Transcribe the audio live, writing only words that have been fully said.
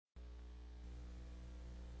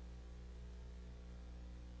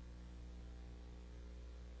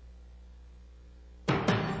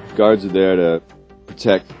Guards are there to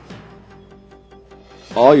protect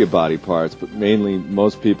all your body parts, but mainly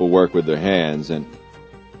most people work with their hands, and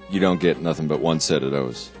you don't get nothing but one set of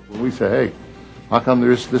those. When we say, hey, how come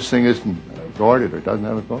this thing isn't guarded or doesn't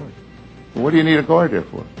have a guard? Well, what do you need a guard there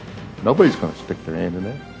for? Nobody's going to stick their hand in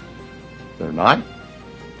there. They're not.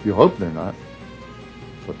 You hope they're not.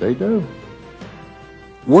 But they do.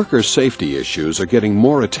 Worker safety issues are getting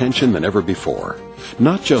more attention than ever before,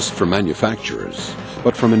 not just from manufacturers,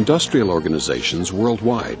 but from industrial organizations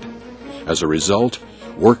worldwide. As a result,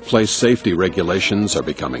 workplace safety regulations are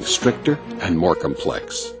becoming stricter and more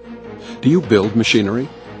complex. Do you build machinery?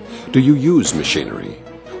 Do you use machinery?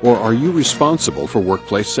 Or are you responsible for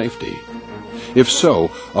workplace safety? If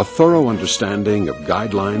so, a thorough understanding of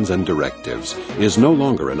guidelines and directives is no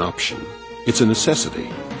longer an option. It's a necessity.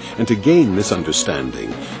 And to gain this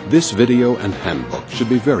understanding, this video and handbook should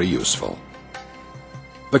be very useful.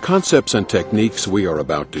 The concepts and techniques we are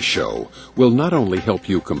about to show will not only help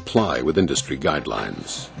you comply with industry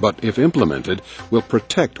guidelines, but if implemented, will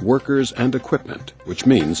protect workers and equipment, which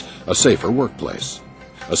means a safer workplace.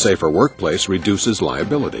 A safer workplace reduces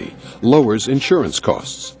liability, lowers insurance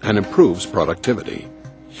costs, and improves productivity.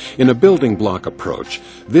 In a building block approach,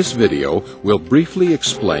 this video will briefly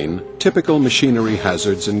explain typical machinery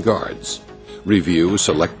hazards and guards, review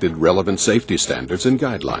selected relevant safety standards and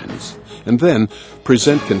guidelines, and then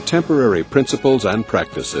present contemporary principles and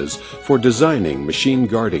practices for designing machine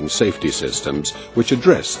guarding safety systems which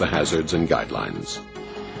address the hazards and guidelines.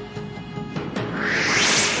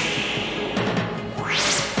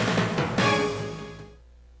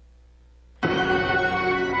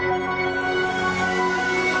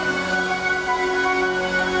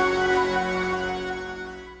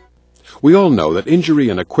 We all know that injury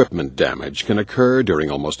and equipment damage can occur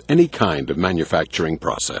during almost any kind of manufacturing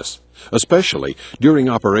process, especially during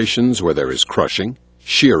operations where there is crushing,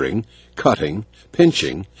 shearing, cutting,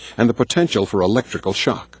 pinching, and the potential for electrical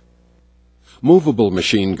shock. Movable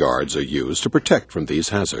machine guards are used to protect from these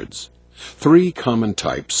hazards. 3 common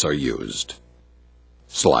types are used: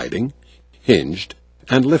 sliding, hinged,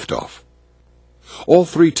 and liftoff. All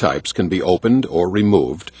 3 types can be opened or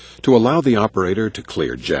removed to allow the operator to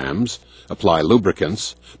clear jams, apply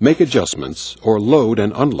lubricants, make adjustments, or load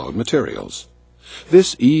and unload materials.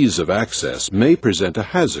 This ease of access may present a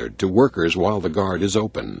hazard to workers while the guard is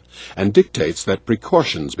open, and dictates that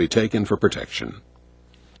precautions be taken for protection.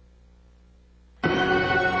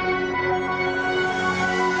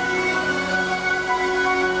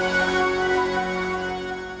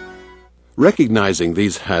 Recognizing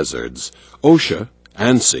these hazards, OSHA,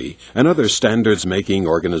 ANSI, and other standards-making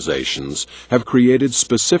organizations have created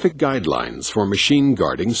specific guidelines for machine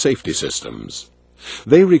guarding safety systems.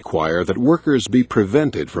 They require that workers be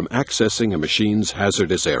prevented from accessing a machine's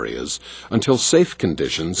hazardous areas until safe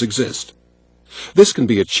conditions exist. This can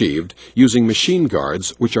be achieved using machine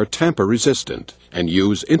guards which are tamper-resistant and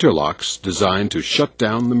use interlocks designed to shut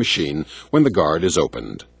down the machine when the guard is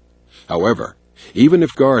opened. However, even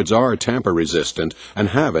if guards are tamper-resistant and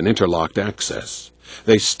have an interlocked access,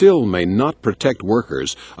 they still may not protect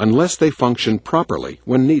workers unless they function properly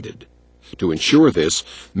when needed. To ensure this,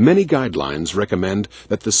 many guidelines recommend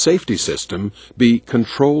that the safety system be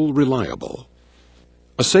control reliable.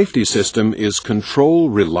 A safety system is control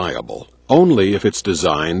reliable only if it's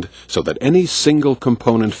designed so that any single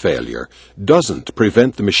component failure doesn't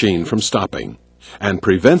prevent the machine from stopping and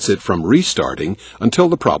prevents it from restarting until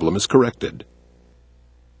the problem is corrected.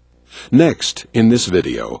 Next, in this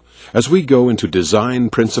video, as we go into design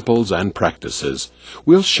principles and practices,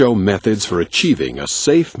 we'll show methods for achieving a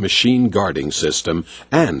safe machine guarding system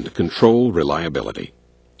and control reliability.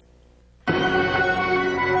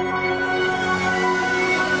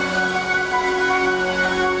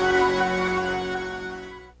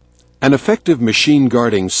 An effective machine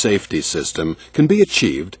guarding safety system can be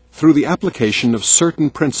achieved through the application of certain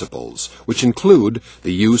principles, which include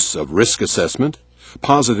the use of risk assessment,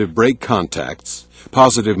 positive brake contacts,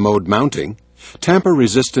 positive mode mounting,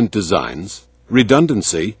 tamper-resistant designs,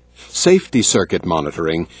 redundancy, safety circuit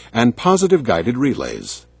monitoring, and positive guided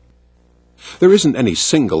relays. There isn't any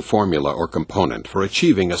single formula or component for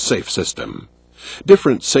achieving a safe system.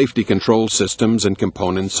 Different safety control systems and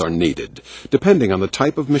components are needed, depending on the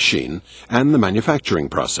type of machine and the manufacturing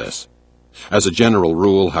process. As a general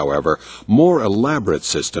rule, however, more elaborate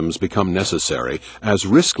systems become necessary as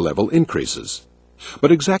risk level increases.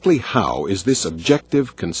 But exactly how is this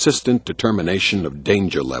objective, consistent determination of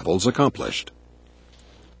danger levels accomplished?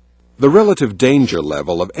 The relative danger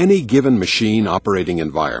level of any given machine operating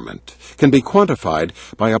environment can be quantified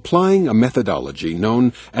by applying a methodology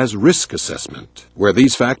known as risk assessment, where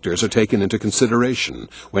these factors are taken into consideration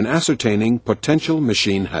when ascertaining potential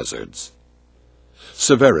machine hazards.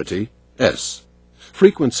 Severity, S.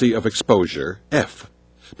 Frequency of exposure, F.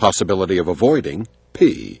 Possibility of avoiding,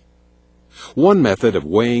 P. One method of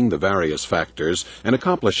weighing the various factors and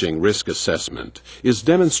accomplishing risk assessment is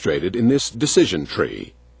demonstrated in this decision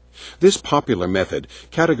tree. This popular method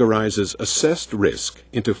categorizes assessed risk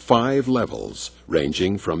into 5 levels,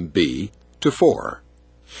 ranging from B to 4.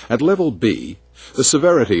 At level B, the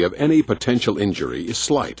severity of any potential injury is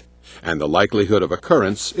slight, and the likelihood of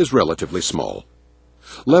occurrence is relatively small.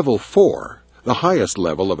 Level 4, the highest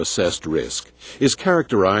level of assessed risk, is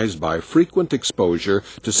characterized by frequent exposure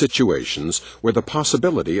to situations where the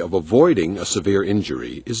possibility of avoiding a severe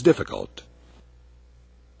injury is difficult.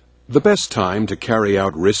 The best time to carry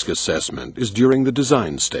out risk assessment is during the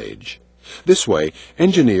design stage. This way,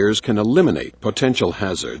 engineers can eliminate potential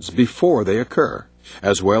hazards before they occur,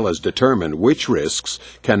 as well as determine which risks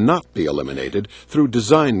cannot be eliminated through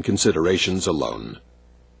design considerations alone.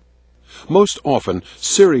 Most often,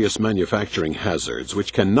 serious manufacturing hazards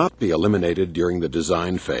which cannot be eliminated during the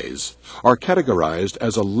design phase are categorized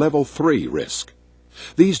as a Level 3 risk.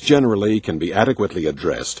 These generally can be adequately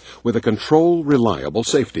addressed with a control-reliable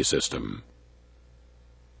safety system.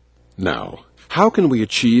 Now, how can we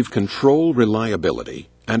achieve control reliability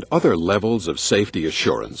and other levels of safety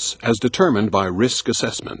assurance as determined by risk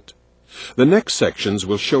assessment? The next sections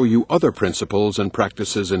will show you other principles and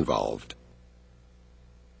practices involved.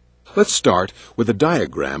 Let's start with a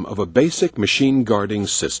diagram of a basic machine guarding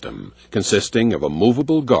system consisting of a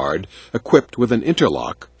movable guard equipped with an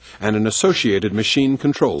interlock and an associated machine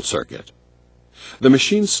control circuit. The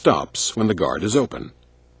machine stops when the guard is open.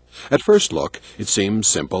 At first look, it seems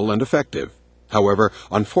simple and effective. However,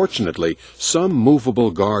 unfortunately, some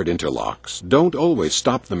movable guard interlocks don't always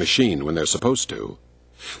stop the machine when they're supposed to.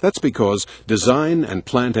 That's because design and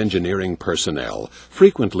plant engineering personnel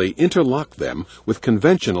frequently interlock them with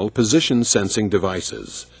conventional position-sensing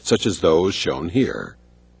devices, such as those shown here.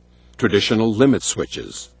 Traditional limit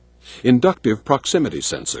switches, inductive proximity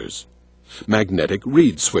sensors, magnetic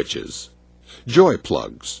reed switches, joy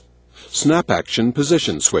plugs, snap-action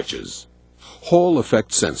position switches, Hall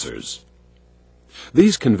effect sensors.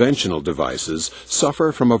 These conventional devices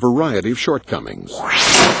suffer from a variety of shortcomings.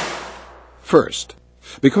 First,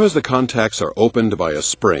 because the contacts are opened by a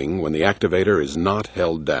spring when the activator is not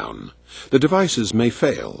held down, the devices may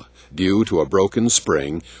fail due to a broken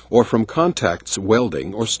spring or from contacts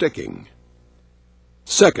welding or sticking.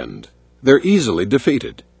 Second, they're easily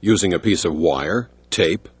defeated using a piece of wire,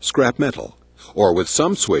 tape, scrap metal, or with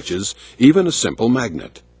some switches, even a simple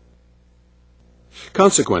magnet.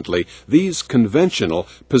 Consequently, these conventional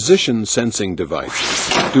position-sensing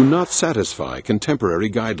devices do not satisfy contemporary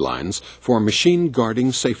guidelines for machine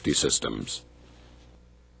guarding safety systems.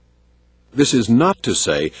 This is not to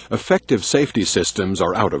say effective safety systems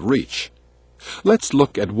are out of reach. Let's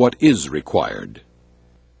look at what is required.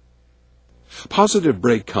 Positive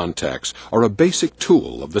break contacts are a basic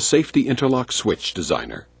tool of the safety interlock switch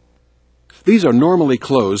designer. These are normally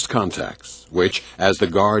closed contacts, which, as the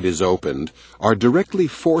guard is opened, are directly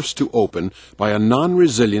forced to open by a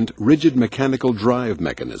non-resilient rigid mechanical drive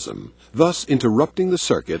mechanism, thus interrupting the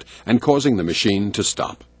circuit and causing the machine to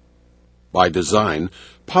stop. By design,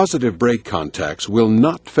 positive break contacts will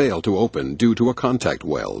not fail to open due to a contact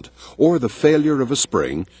weld, or the failure of a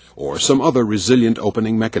spring, or some other resilient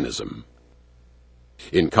opening mechanism.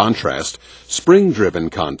 In contrast, spring-driven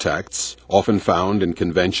contacts, often found in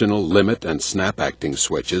conventional limit and snap-acting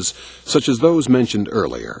switches, such as those mentioned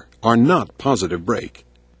earlier, are not positive break.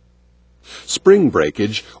 Spring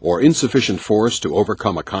breakage or insufficient force to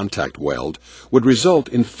overcome a contact weld would result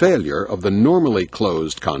in failure of the normally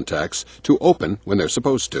closed contacts to open when they're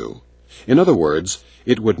supposed to. In other words,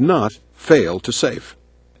 it would not fail to safe.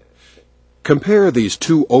 Compare these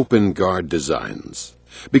two open guard designs.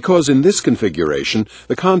 Because in this configuration,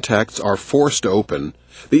 the contacts are forced open,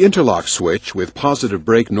 the interlock switch with positive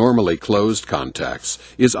break normally closed contacts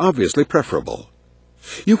is obviously preferable.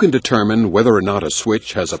 You can determine whether or not a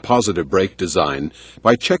switch has a positive break design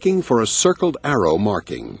by checking for a circled arrow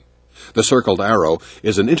marking. The circled arrow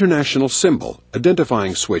is an international symbol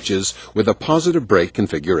identifying switches with a positive break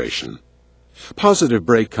configuration. Positive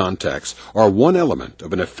break contacts are one element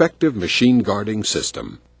of an effective machine guarding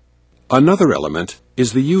system. Another element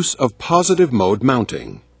is the use of positive mode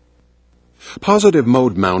mounting. Positive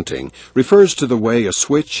mode mounting refers to the way a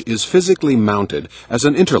switch is physically mounted as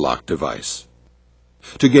an interlock device.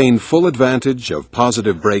 To gain full advantage of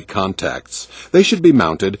positive brake contacts, they should be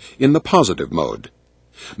mounted in the positive mode.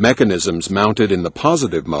 Mechanisms mounted in the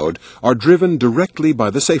positive mode are driven directly by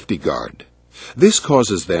the safety guard. This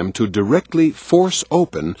causes them to directly force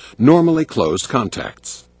open normally closed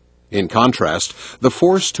contacts. In contrast, the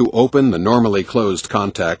force to open the normally closed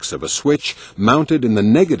contacts of a switch mounted in the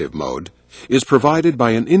negative mode is provided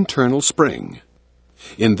by an internal spring.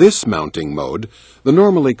 In this mounting mode, the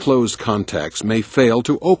normally closed contacts may fail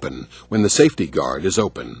to open when the safety guard is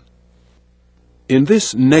open. In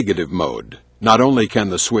this negative mode, not only can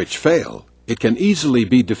the switch fail, it can easily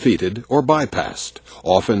be defeated or bypassed,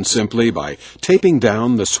 often simply by taping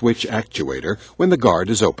down the switch actuator when the guard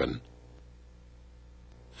is open.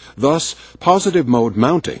 Thus, positive mode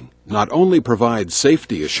mounting not only provides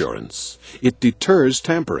safety assurance, it deters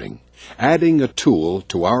tampering, adding a tool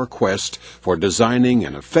to our quest for designing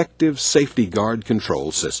an effective safety guard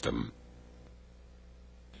control system.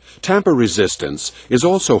 Tamper resistance is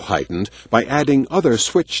also heightened by adding other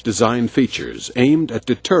switch design features aimed at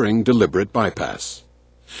deterring deliberate bypass.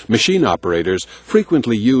 Machine operators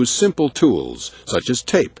frequently use simple tools such as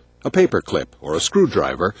tape, a paper clip, or a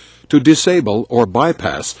screwdriver to disable or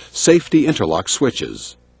bypass safety interlock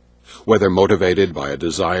switches. Whether motivated by a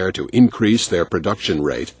desire to increase their production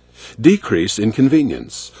rate, decrease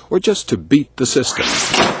inconvenience, or just to beat the system,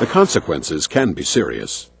 the consequences can be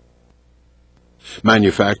serious.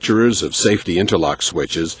 Manufacturers of safety interlock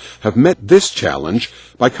switches have met this challenge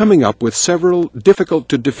by coming up with several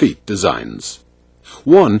difficult-to-defeat designs.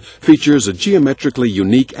 One features a geometrically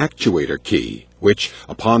unique actuator key, which,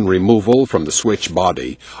 upon removal from the switch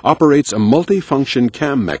body, operates a multifunction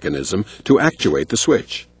cam mechanism to actuate the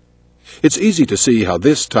switch. It's easy to see how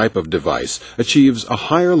this type of device achieves a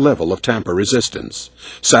higher level of tamper resistance,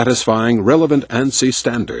 satisfying relevant ANSI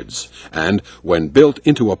standards, and, when built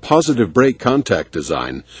into a positive brake contact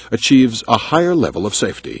design, achieves a higher level of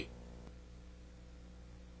safety.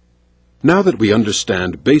 Now that we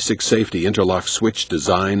understand basic safety interlock switch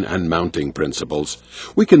design and mounting principles,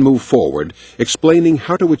 we can move forward explaining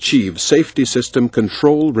how to achieve safety system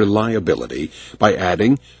control reliability by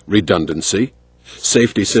adding redundancy,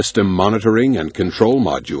 safety system monitoring and control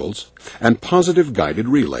modules, and positive guided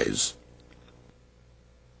relays.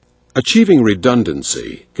 Achieving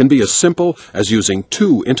redundancy can be as simple as using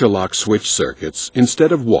 2 interlock switch circuits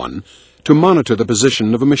instead of 1 to monitor the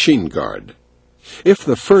position of a machine guard. If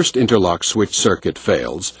the first interlock switch circuit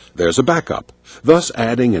fails, there's a backup, thus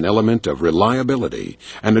adding an element of reliability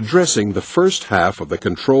and addressing the first half of the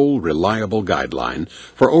control reliable guideline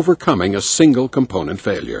for overcoming a single component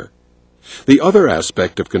failure. The other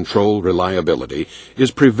aspect of control reliability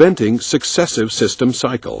is preventing successive system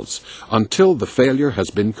cycles until the failure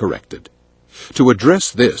has been corrected. To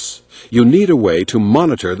address this, you need a way to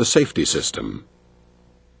monitor the safety system.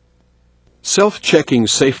 Self-checking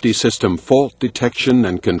safety system fault detection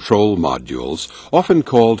and control modules, often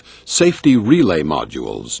called safety relay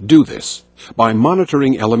modules, do this by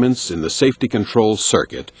monitoring elements in the safety control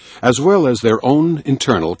circuit as well as their own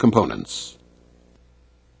internal components.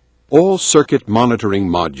 All circuit monitoring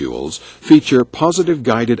modules feature positive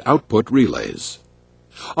guided output relays.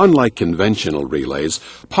 Unlike conventional relays,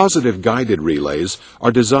 positive guided relays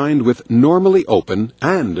are designed with normally open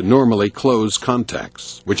and normally closed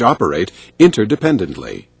contacts, which operate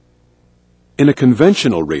interdependently. In a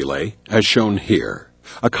conventional relay, as shown here,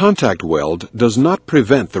 a contact weld does not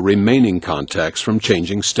prevent the remaining contacts from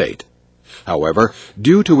changing state. However,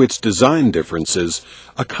 due to its design differences,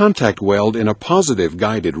 a contact weld in a positive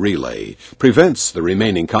guided relay prevents the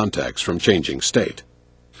remaining contacts from changing state.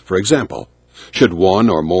 For example, should one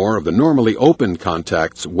or more of the normally open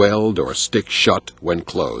contacts weld or stick shut when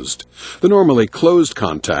closed, the normally closed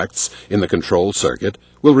contacts in the control circuit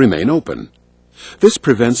will remain open. This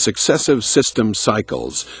prevents successive system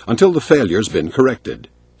cycles until the failure's been corrected.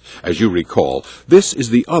 As you recall, this is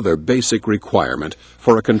the other basic requirement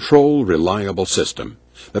for a control reliable system,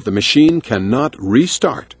 that the machine cannot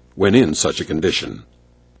restart when in such a condition.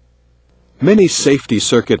 Many safety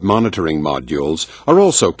circuit monitoring modules are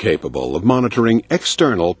also capable of monitoring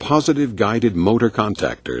external positive guided motor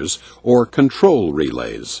contactors or control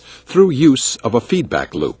relays through use of a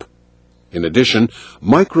feedback loop. In addition,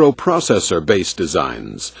 microprocessor-based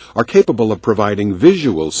designs are capable of providing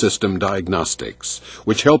visual system diagnostics,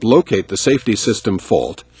 which help locate the safety system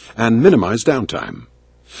fault and minimize downtime.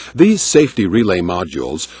 These safety relay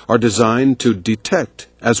modules are designed to detect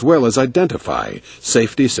as well as identify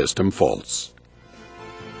safety system faults.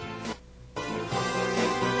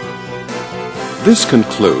 This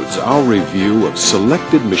concludes our review of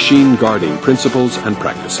selected machine guarding principles and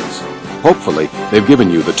practices. Hopefully, they've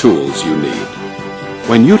given you the tools you need.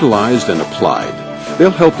 When utilized and applied,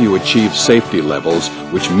 they'll help you achieve safety levels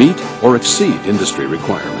which meet or exceed industry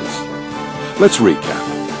requirements. Let's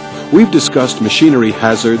recap. We've discussed machinery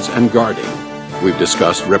hazards and guarding. We've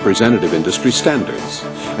discussed representative industry standards.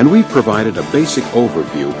 And we've provided a basic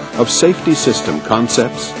overview of safety system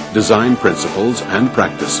concepts, design principles, and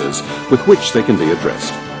practices with which they can be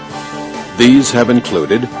addressed. These have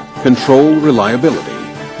included control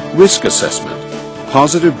reliability, risk assessment,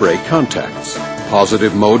 positive brake contacts,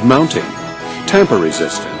 positive mode mounting, tamper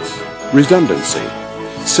resistance, redundancy,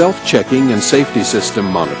 self-checking and safety system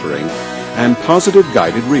monitoring, and positive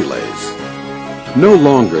guided relays. No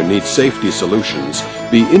longer need safety solutions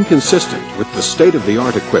be inconsistent with the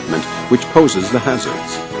state-of-the-art equipment which poses the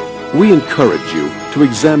hazards. We encourage you to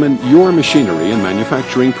examine your machinery and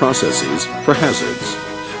manufacturing processes for hazards,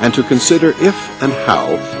 and to consider if and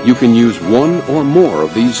how you can use one or more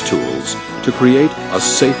of these tools to create a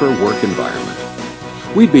safer work environment.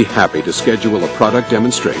 We'd be happy to schedule a product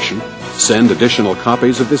demonstration, send additional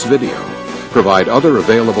copies of this video, provide other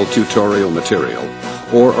available tutorial material,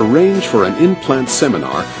 or arrange for an in-plant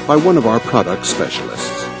seminar by one of our product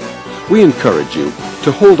specialists. We encourage you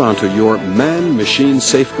to hold on to your Man-Machine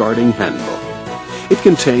Safeguarding Handbook. It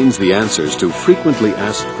contains the answers to frequently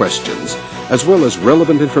asked questions, as well as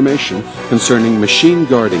relevant information concerning machine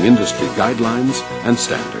guarding industry guidelines and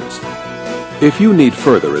standards. If you need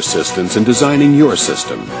further assistance in designing your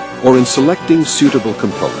system or in selecting suitable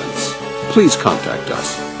components, please contact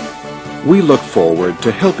us. We look forward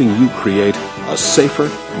to helping you create a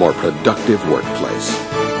safer, more productive workplace.